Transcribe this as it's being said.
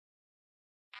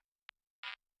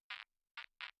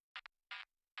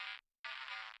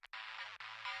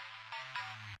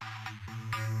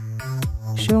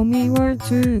Show me where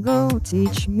to go,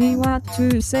 teach me what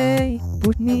to say.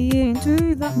 Put me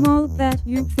into the mold that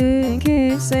you think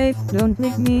is safe. Don't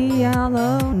leave me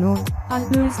alone or I'll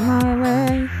lose my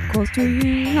way. Cause to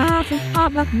you nothing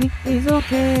about me is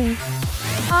okay.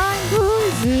 I'm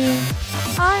losing,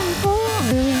 I'm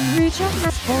falling. Reach out,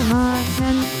 ask for my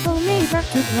hand, pull me back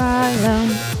to dry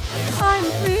land. I'm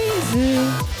freezing,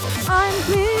 I'm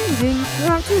bleeding.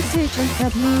 Try to teach and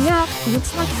cut me up.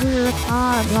 Looks like we're at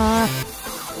hard luck.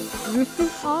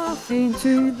 Drifting off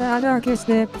into the darkest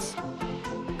depths.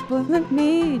 Pulling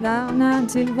me down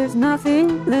until there's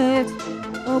nothing left.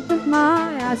 Open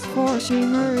my eyes for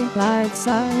shimmering lights.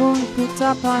 I won't put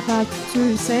up a fight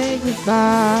to say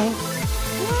goodbye.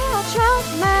 Watch out,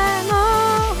 man,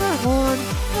 overboard.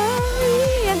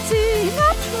 Hurry and see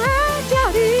the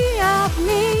tragedy of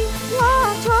me.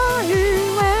 What are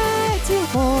you waiting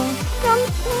for? Come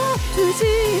back to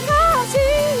see the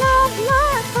scene of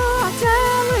my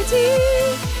fatality.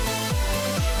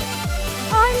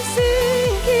 I'm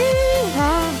sinking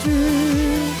down to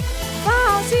the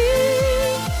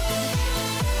sea.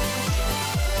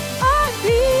 I've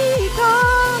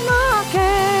become a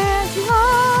casualty.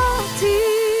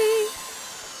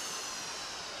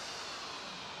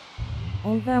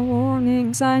 All the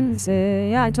warning signs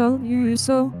say I told you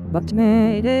so, but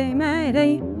mayday,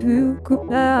 mayday, who could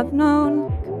have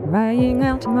known? Crying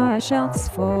out my shouts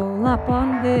fall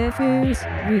upon their fears,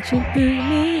 reaching to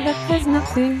me that there's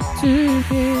nothing to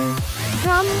fear.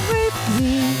 Come with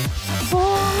me,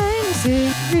 falling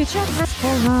sick, reach out, ask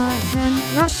for my hand,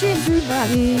 rush into the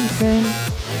deep end.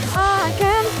 I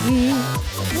can be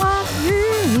what you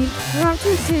need, try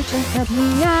to teach and cut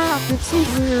me out, it seems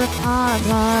we're at hard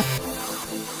luck.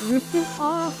 Drifting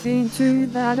off into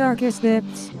the darkest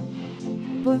depths.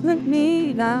 Pulling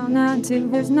me down until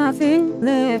there's nothing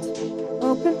left.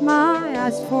 Open my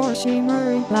eyes for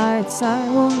shimmering lights. I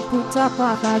won't put up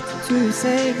a fight to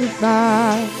say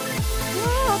goodbye.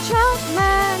 Watch out,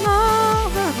 man,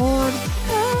 overboard.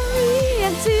 Hurry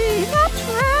and see the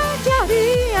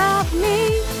tragedy of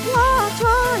me. What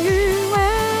are you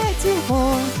waiting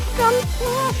for? Come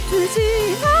back to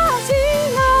see the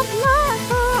scene of my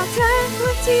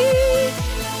fatality.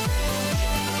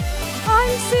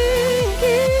 I'm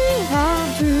sinking down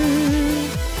to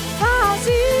the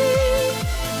sea.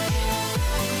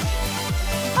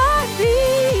 I've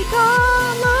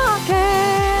become a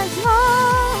casualty.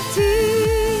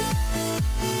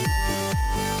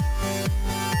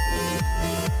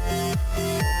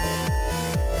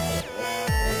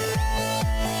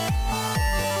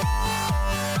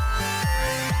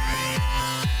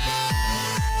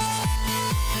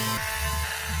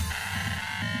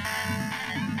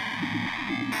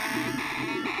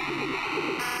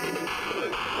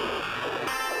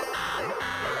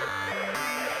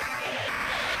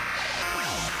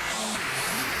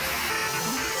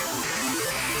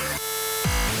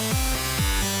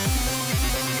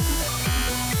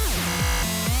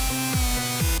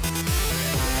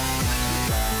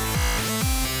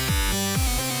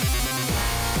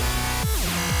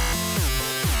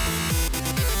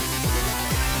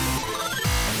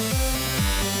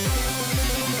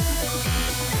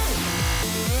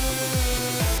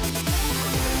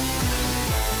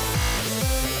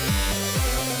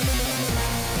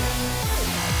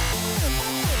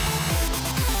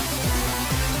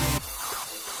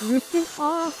 Drifting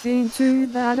off into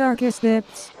the darkest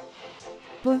depths.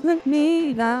 Pulling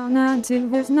me down until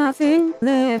there's nothing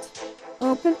left.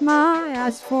 Open my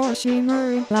eyes for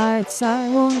shimmering lights. I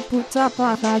won't put up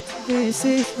a fight, this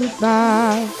is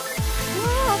goodbye.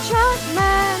 Watch out,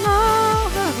 man,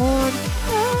 overboard.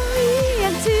 Hurry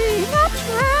and see the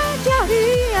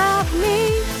tragedy of me.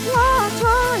 What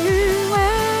are you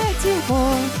waiting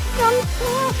for? Come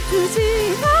back to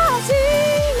see the